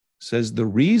says the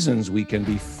reasons we can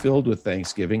be filled with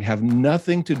thanksgiving have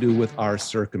nothing to do with our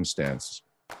circumstances,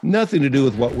 nothing to do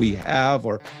with what we have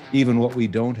or even what we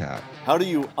don't have. How do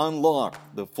you unlock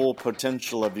the full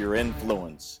potential of your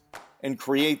influence and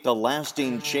create the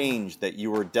lasting change that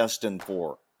you are destined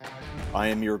for? I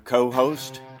am your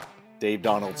co-host, Dave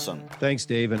Donaldson. Thanks,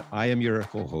 Dave, and I am your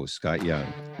co-host, Scott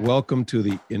Young. Welcome to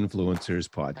the Influencers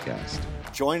Podcast.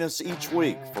 Join us each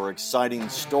week for exciting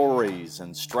stories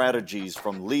and strategies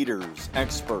from leaders,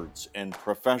 experts, and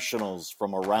professionals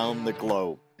from around the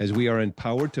globe, as we are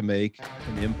empowered to make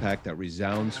an impact that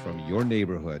resounds from your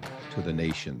neighborhood to the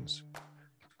nations.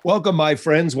 Welcome, my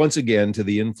friends, once again to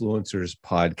the Influencers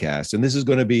Podcast. And this is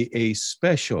going to be a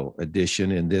special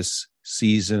edition in this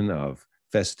season of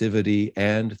festivity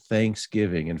and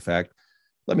Thanksgiving. In fact,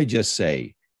 let me just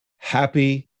say,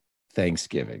 happy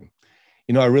Thanksgiving.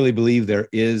 You know, I really believe there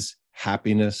is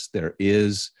happiness, there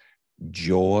is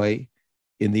joy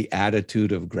in the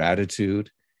attitude of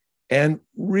gratitude. And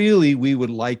really, we would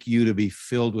like you to be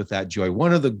filled with that joy.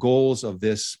 One of the goals of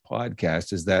this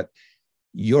podcast is that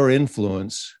your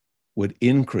influence would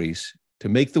increase to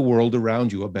make the world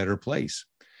around you a better place.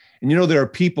 And you know, there are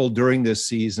people during this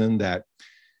season that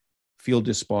feel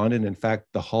despondent. In fact,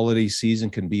 the holiday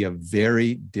season can be a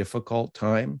very difficult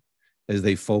time as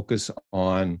they focus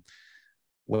on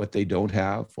what they don't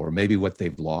have or maybe what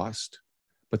they've lost.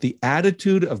 But the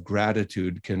attitude of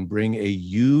gratitude can bring a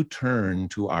U-turn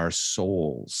to our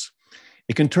souls.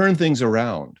 It can turn things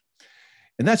around.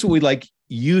 And that's what we'd like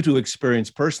you to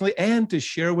experience personally and to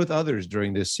share with others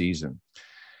during this season.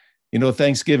 You know,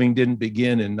 Thanksgiving didn't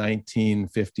begin in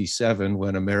 1957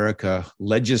 when America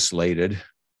legislated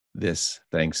this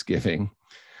Thanksgiving,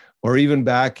 or even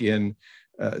back in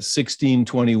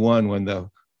 1621 when the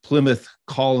Plymouth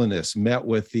colonists met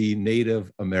with the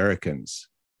Native Americans.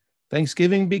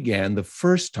 Thanksgiving began the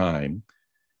first time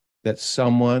that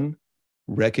someone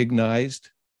recognized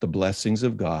the blessings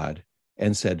of God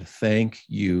and said, "Thank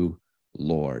you,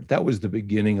 Lord." That was the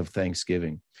beginning of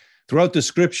Thanksgiving. Throughout the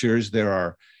scriptures, there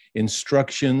are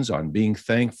instructions on being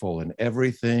thankful in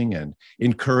everything and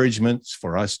encouragements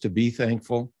for us to be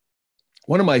thankful.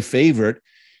 One of my favorite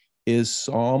is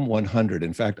Psalm 100.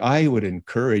 In fact, I would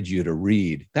encourage you to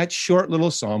read that short little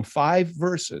psalm, 5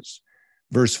 verses.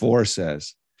 Verse 4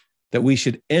 says that we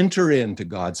should enter into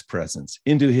God's presence,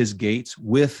 into his gates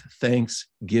with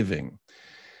thanksgiving.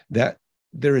 That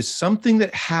there is something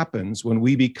that happens when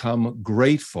we become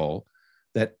grateful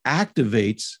that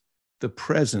activates the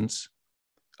presence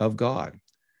of God,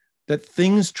 that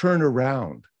things turn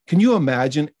around. Can you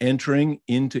imagine entering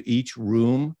into each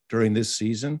room during this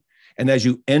season? And as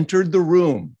you entered the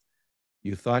room,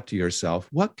 you thought to yourself,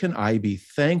 what can I be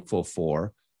thankful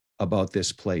for about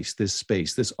this place, this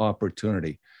space, this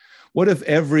opportunity? What if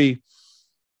every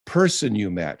person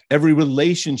you met, every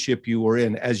relationship you were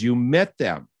in, as you met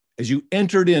them, as you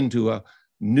entered into a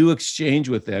new exchange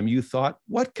with them, you thought,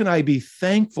 what can I be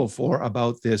thankful for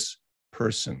about this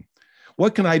person?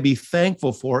 What can I be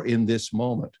thankful for in this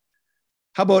moment?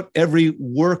 How about every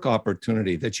work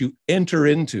opportunity that you enter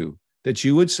into, that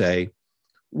you would say,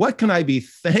 what can I be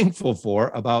thankful for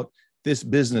about this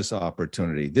business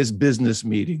opportunity, this business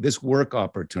meeting, this work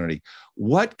opportunity?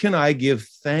 What can I give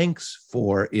thanks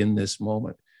for in this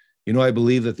moment? You know, I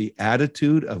believe that the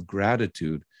attitude of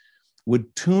gratitude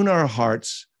would tune our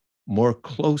hearts more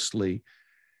closely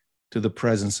to the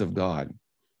presence of God.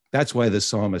 That's why the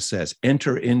psalmist says,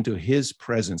 enter into his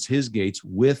presence, his gates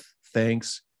with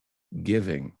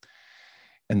thanksgiving.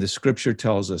 And the scripture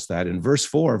tells us that in verse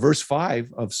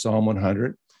 5 of Psalm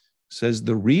 100 says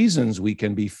the reasons we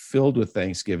can be filled with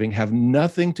thanksgiving have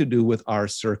nothing to do with our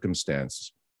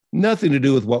circumstances, nothing to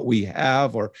do with what we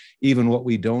have or even what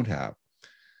we don't have.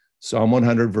 Psalm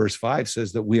 100 verse 5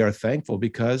 says that we are thankful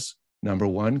because, number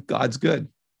one, God's good.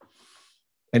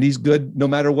 And he's good no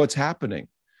matter what's happening.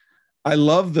 I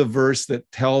love the verse that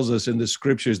tells us in the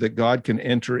scriptures that God can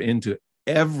enter into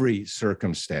every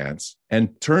circumstance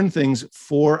and turn things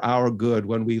for our good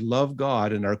when we love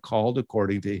God and are called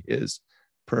according to his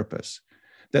purpose.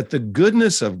 That the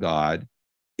goodness of God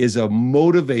is a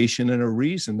motivation and a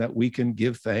reason that we can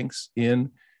give thanks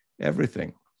in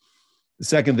everything. The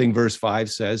second thing verse 5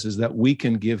 says is that we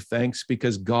can give thanks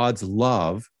because God's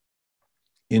love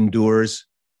endures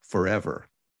forever.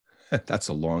 That's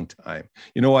a long time.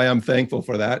 You know why I'm thankful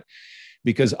for that?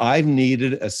 Because I've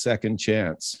needed a second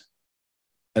chance.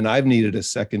 And I've needed a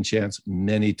second chance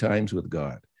many times with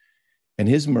God. And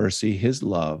his mercy, his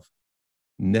love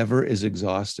never is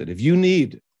exhausted. If you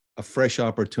need a fresh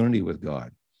opportunity with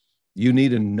God, you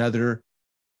need another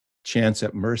chance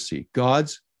at mercy.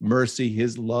 God's mercy,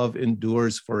 his love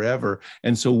endures forever.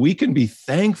 And so we can be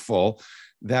thankful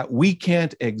that we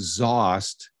can't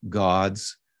exhaust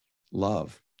God's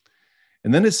love.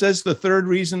 And then it says the third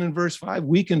reason in verse 5,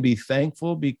 we can be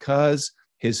thankful because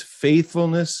his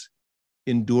faithfulness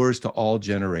endures to all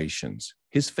generations.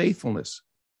 His faithfulness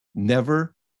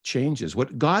never changes.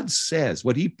 What God says,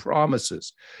 what he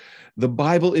promises, the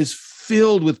Bible is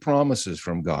filled with promises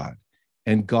from God,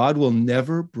 and God will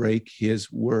never break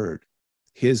his word.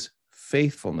 His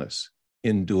faithfulness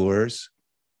endures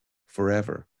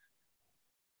forever.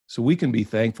 So we can be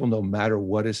thankful no matter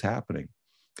what is happening.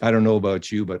 I don't know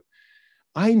about you, but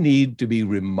I need to be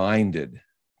reminded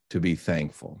to be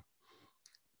thankful,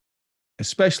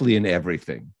 especially in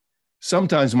everything.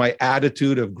 Sometimes my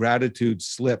attitude of gratitude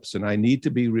slips, and I need to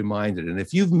be reminded. And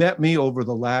if you've met me over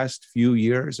the last few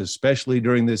years, especially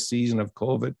during this season of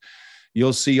COVID,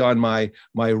 you'll see on my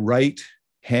right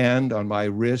hand, on my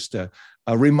wrist, a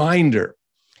reminder.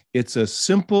 It's a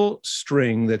simple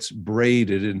string that's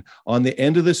braided, and on the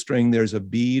end of the string, there's a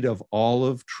bead of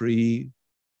olive tree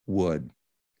wood,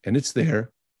 and it's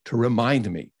there to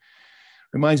remind me.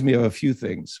 Reminds me of a few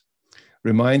things.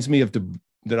 Reminds me of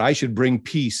that I should bring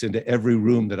peace into every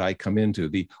room that I come into.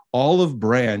 The olive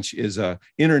branch is an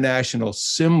international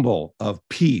symbol of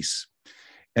peace.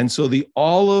 And so the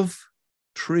olive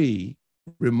tree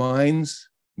reminds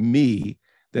me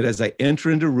that as I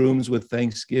enter into rooms with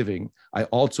thanksgiving, I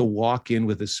also walk in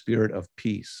with a spirit of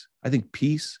peace. I think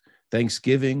peace,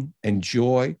 thanksgiving, and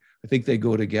joy, I think they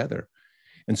go together.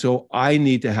 And so I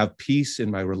need to have peace in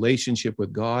my relationship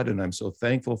with God. And I'm so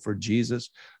thankful for Jesus,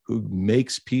 who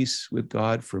makes peace with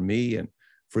God for me and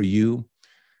for you.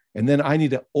 And then I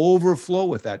need to overflow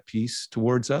with that peace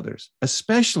towards others,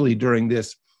 especially during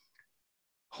this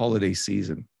holiday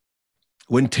season.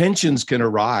 When tensions can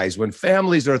arise, when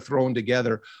families are thrown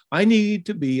together, I need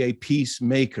to be a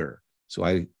peacemaker. So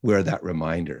I wear that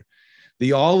reminder.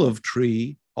 The olive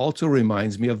tree also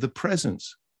reminds me of the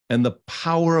presence and the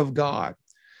power of God,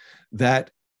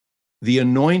 that the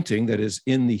anointing that is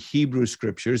in the Hebrew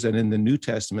scriptures and in the New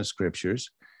Testament scriptures,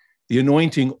 the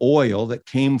anointing oil that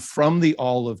came from the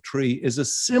olive tree is a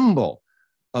symbol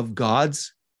of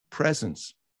God's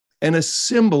presence and a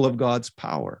symbol of God's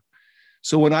power.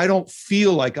 So when I don't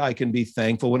feel like I can be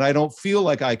thankful, when I don't feel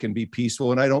like I can be peaceful,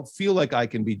 when I don't feel like I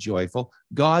can be joyful,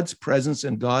 God's presence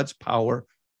and God's power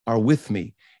are with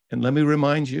me. And let me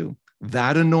remind you,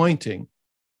 that anointing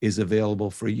is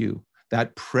available for you.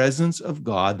 That presence of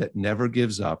God that never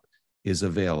gives up is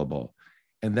available.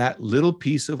 And that little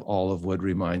piece of olive wood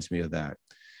reminds me of that.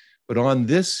 But on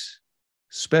this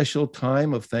special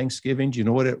time of Thanksgiving, do you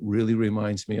know what it really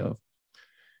reminds me of?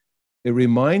 It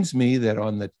reminds me that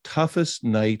on the toughest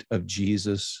night of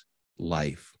Jesus'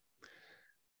 life,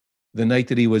 the night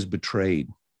that he was betrayed,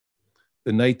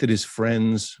 the night that his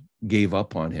friends gave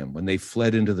up on him when they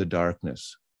fled into the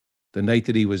darkness, the night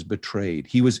that he was betrayed,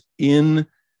 he was in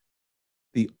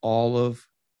the olive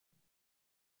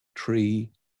tree.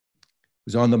 He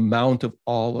was on the Mount of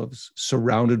Olives,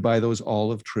 surrounded by those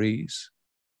olive trees.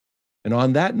 And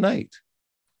on that night,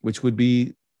 which would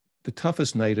be the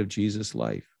toughest night of Jesus'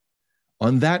 life,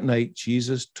 on that night,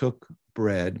 Jesus took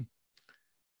bread,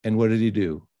 and what did he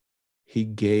do? He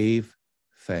gave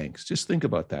thanks. Just think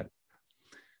about that.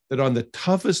 That on the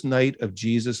toughest night of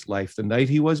Jesus' life, the night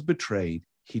he was betrayed,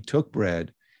 he took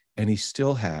bread, and he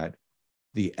still had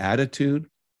the attitude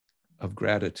of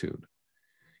gratitude.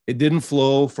 It didn't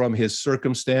flow from his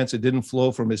circumstance. It didn't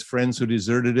flow from his friends who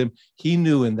deserted him. He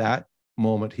knew in that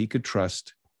moment he could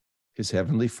trust his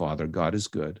heavenly Father. God is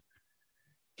good.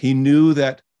 He knew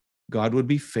that God would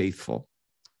be faithful,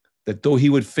 that though he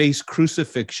would face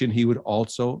crucifixion, he would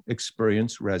also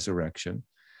experience resurrection.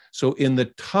 So in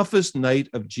the toughest night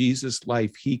of Jesus'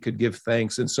 life, he could give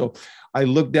thanks. And so I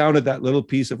look down at that little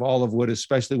piece of olive wood,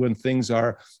 especially when things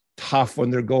are tough, when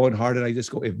they're going hard, and I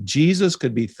just go, if Jesus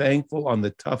could be thankful on the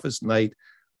toughest night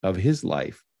of his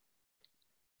life,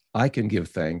 I can give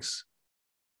thanks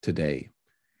today.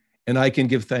 And I can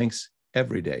give thanks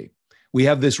every day. We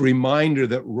have this reminder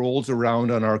that rolls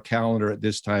around on our calendar at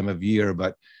this time of year,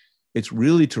 but it's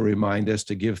really to remind us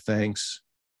to give thanks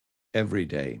every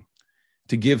day,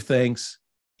 to give thanks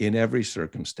in every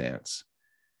circumstance.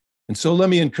 And so let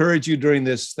me encourage you during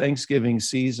this Thanksgiving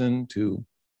season to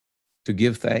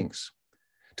give thanks,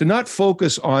 to not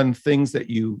focus on things that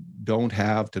you don't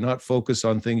have, to not focus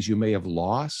on things you may have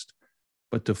lost,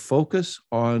 but to focus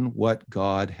on what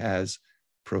God has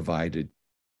provided.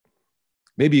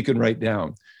 Maybe you can write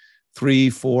down 3,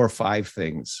 4, 5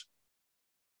 things.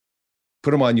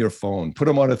 Put them on your phone, put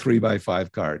them on a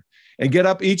 3x5 card, and get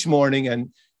up each morning and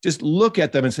Just look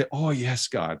at them and say, oh, yes,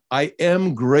 God, I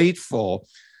am grateful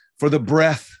for the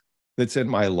breath that's in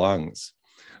my lungs.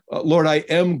 Lord, I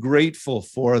am grateful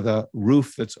for the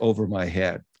roof that's over my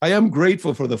head. I am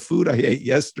grateful for the food I ate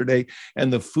yesterday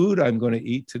and the food I'm going to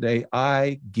eat today.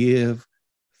 I give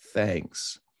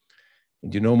thanks.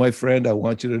 And you know, my friend, I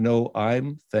want you to know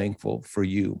I'm thankful for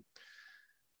you.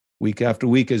 Week after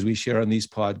week, as we share on these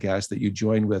podcasts, that you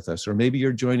join with us, or maybe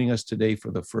you're joining us today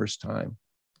for the first time.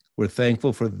 We're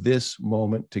thankful for this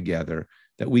moment together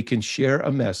that we can share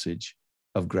a message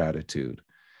of gratitude.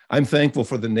 I'm thankful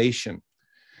for the nation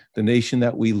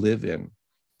that we live in,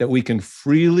 that we can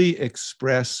freely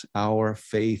express our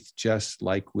faith just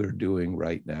like we're doing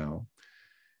right now.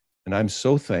 And I'm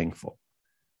so thankful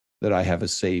that I have a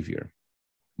Savior,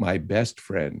 my best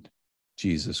friend,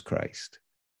 Jesus Christ.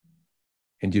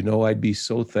 And you know, I'd be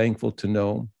so thankful to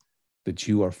know that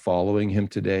you are following him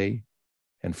today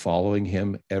and following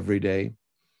him every day.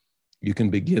 You can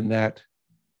begin that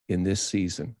in this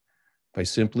season by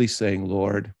simply saying,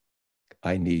 Lord,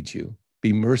 I need you.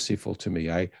 Be merciful to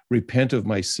me. I repent of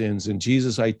my sins. And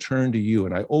Jesus, I turn to you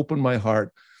and I open my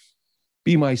heart.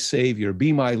 Be my Savior.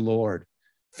 Be my Lord.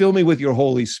 Fill me with your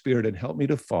Holy Spirit and help me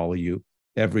to follow you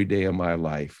every day of my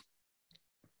life.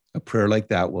 A prayer like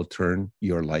that will turn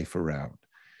your life around.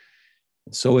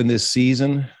 So in this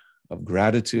season of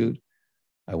gratitude,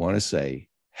 I want to say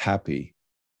happy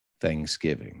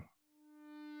Thanksgiving.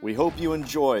 We hope you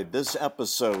enjoyed this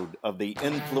episode of the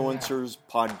Influencers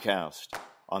Podcast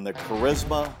on the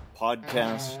Charisma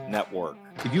Podcast Network.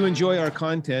 If you enjoy our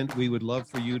content, we would love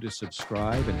for you to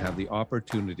subscribe and have the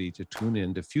opportunity to tune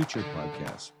in to future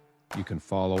podcasts. You can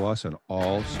follow us on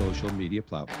all social media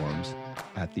platforms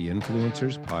at the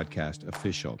Influencers Podcast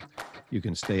Official. You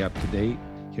can stay up to date,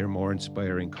 hear more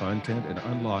inspiring content, and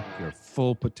unlock your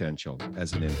full potential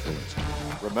as an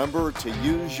influencer. Remember to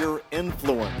use your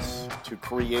influence to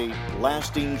create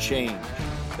lasting change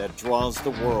that draws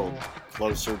the world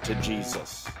closer to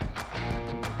Jesus.